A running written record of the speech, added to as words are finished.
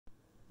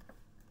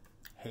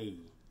Hey,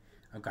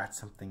 I've got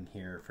something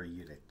here for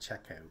you to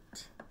check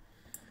out.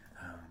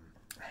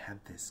 I had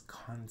this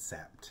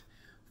concept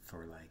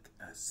for like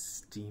a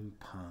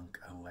steampunk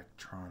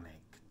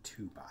electronic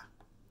tuba,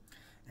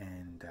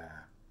 and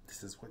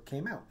this is what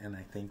came out, and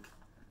I think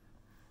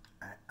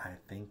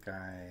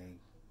I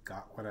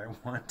got what I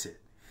wanted.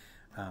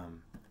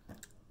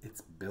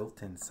 It's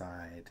built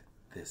inside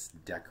this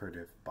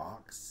decorative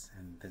box,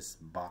 and this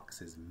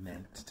box is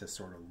meant to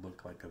sort of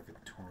look like a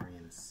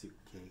Victorian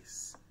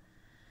suitcase.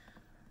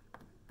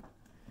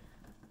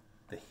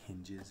 The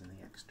hinges and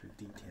the extra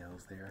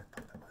details there, I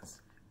thought that was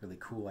really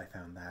cool. I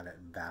found that at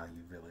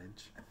Value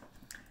Village.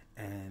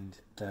 And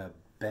the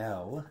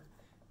bell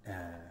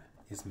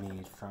is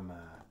made from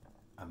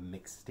a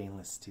mixed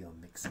stainless steel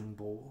mixing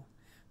bowl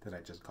that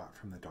I just got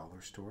from the dollar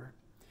store.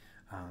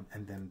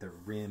 And then the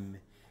rim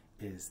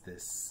is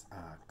this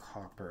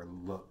copper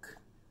look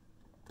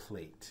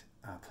plate,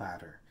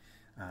 platter,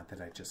 that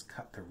I just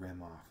cut the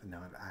rim off. And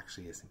now it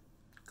actually isn't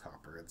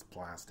copper, it's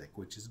plastic,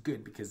 which is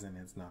good because then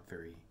it's not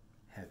very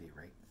heavy,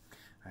 right?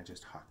 I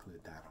just hot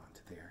glued that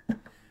onto there.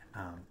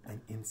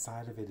 And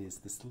inside of it is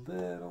this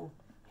little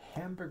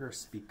hamburger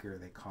speaker,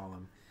 they call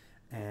them.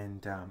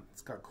 And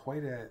it's got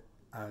quite a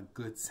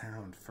good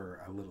sound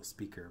for a little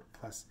speaker.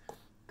 Plus,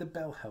 the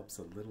bell helps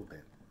a little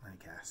bit, I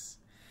guess.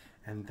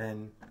 And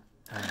then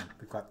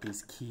we've got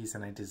these keys,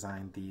 and I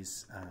designed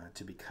these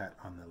to be cut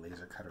on the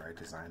laser cutter. I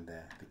designed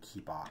the key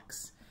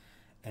box,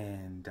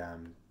 and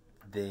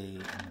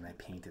then I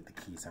painted the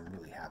keys. I'm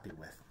really happy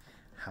with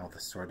how the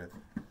sort of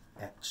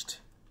etched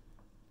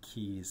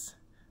keys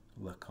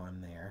look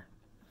on there.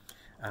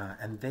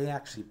 And they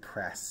actually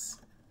press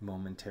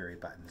momentary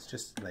buttons,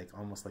 just like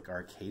almost like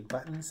arcade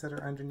buttons that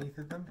are underneath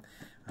of them.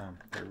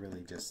 They're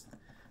really just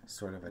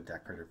sort of a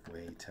decorative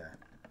way to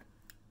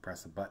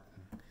press a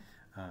button.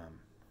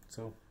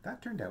 So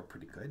that turned out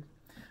pretty good.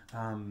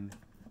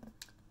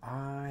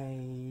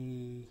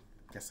 I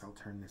guess I'll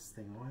turn this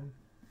thing on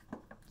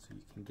so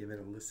you can give it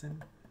a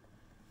listen.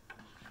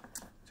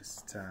 I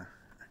just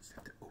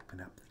have to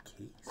open up the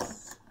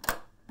case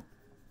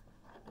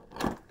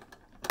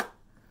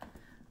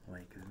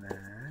like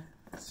that.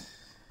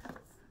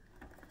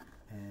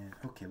 And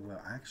okay,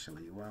 well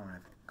actually, while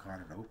I've got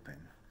it open,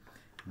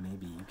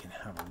 maybe you can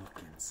have a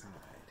look inside.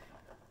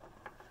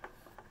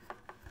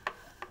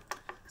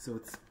 So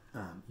it's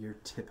your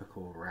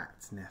typical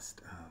rat's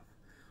nest of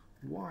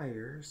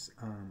wires,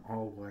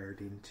 all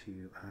wired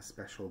into a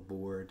special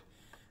board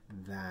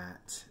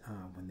that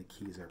when the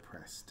keys are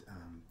pressed,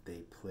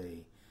 they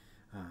play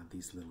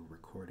these little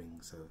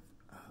recordings of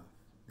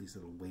these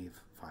little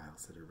wave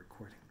files that are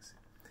recordings.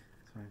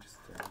 So I just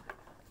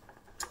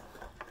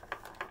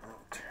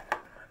I'll turn it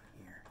on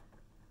here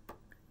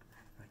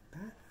like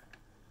that.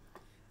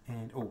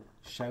 And oh,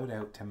 shout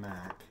out to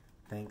Mac.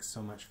 Thanks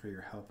so much for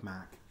your help,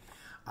 Mac.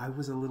 I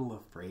was a little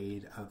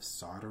afraid of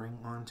soldering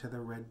onto the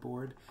red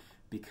board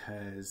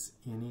because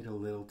you need a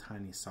little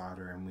tiny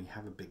solder, and we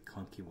have a big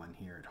clunky one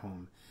here at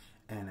home,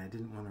 and I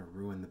didn't want to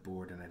ruin the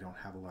board, and I don't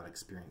have a lot of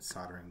experience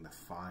soldering the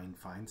fine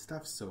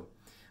stuff, so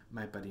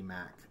my buddy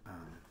Mac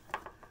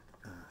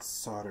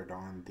soldered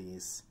on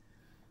these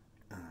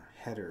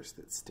headers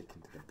that stick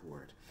into the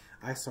board.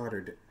 I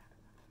soldered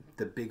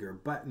the bigger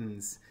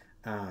buttons,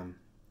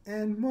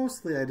 and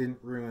mostly I didn't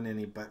ruin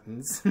any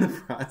buttons in the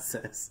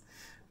process,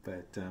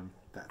 but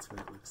that's what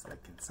it looks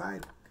like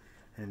inside.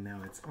 And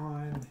now it's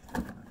on.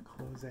 I'm going to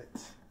close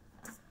it.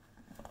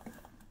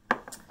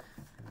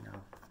 And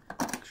I'll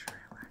make sure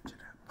I latch it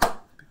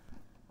up.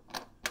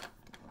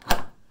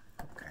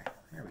 Okay,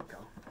 there we go.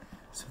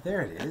 So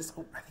there it is.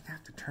 Oh, I think I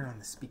have to turn on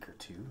the speaker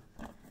too.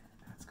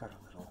 That's got a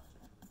little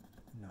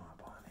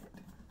knob on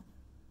it.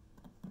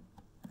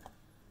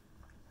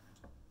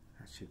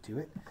 That should do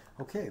it.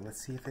 Okay,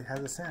 let's see if it has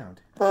a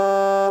sound.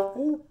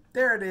 Oh,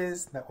 there it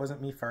is. That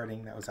wasn't me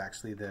farting. That was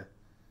actually the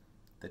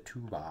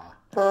tuba.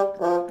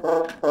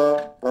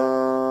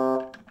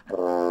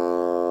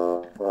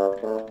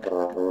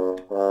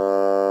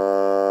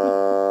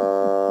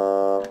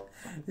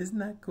 Isn't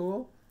that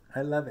cool?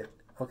 I love it.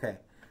 Okay,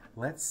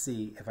 let's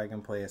see if I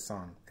can play a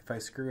song. If I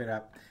screw it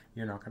up,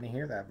 you're not going to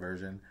hear that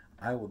version.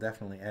 I will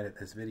definitely edit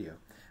this video.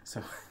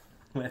 So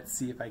let's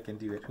see if I can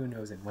do it. Who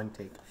knows, in one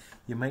take.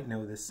 You might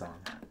know this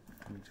song.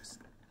 Let me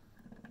just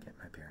get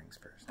my bearings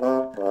first.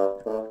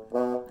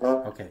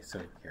 Okay, so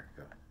here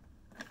we go.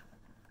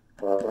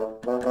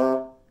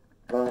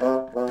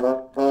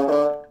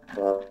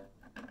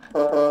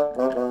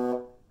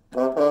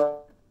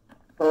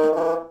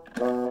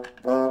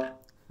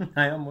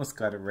 I almost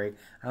got it right.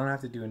 I don't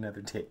have to do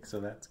another take, so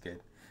that's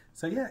good.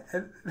 So yeah,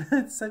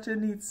 it's such a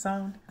neat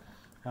sound.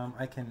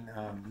 I can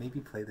maybe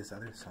play this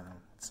other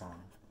song.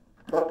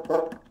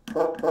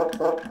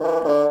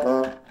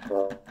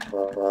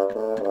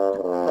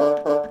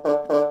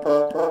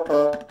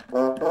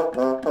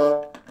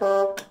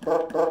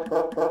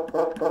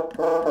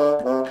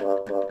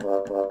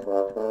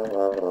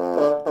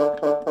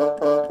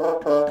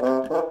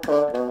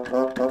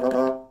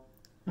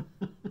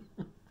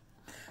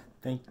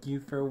 Thank you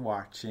for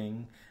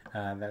watching.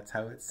 That's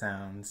how it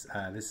sounds.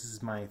 This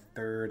is my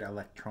third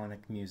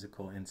electronic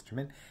musical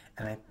instrument,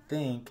 and I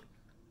think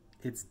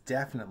it's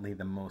definitely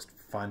the most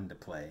fun to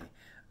play.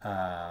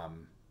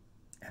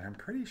 And I'm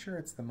pretty sure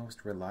it's the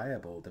most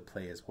reliable to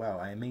play as well.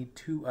 I made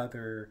 2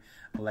 other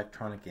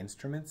electronic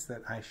instruments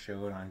that I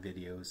showed on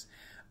videos,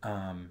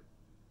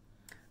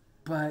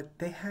 but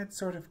they had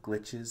sort of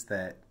glitches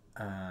that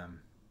I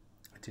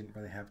didn't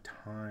really have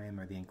time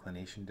or the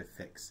inclination to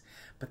fix.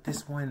 But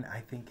this one, I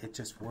think it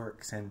just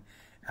works, and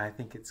I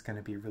think it's going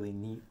to be really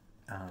neat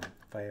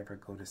if I ever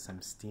go to some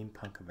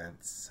steampunk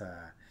events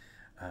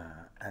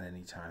at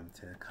any time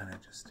to kind of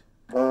just...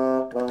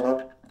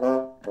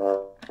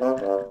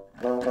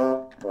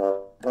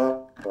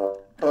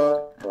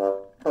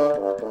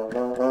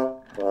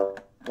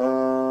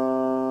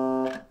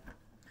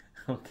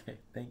 Okay,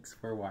 thanks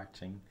for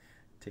watching.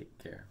 Take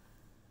care.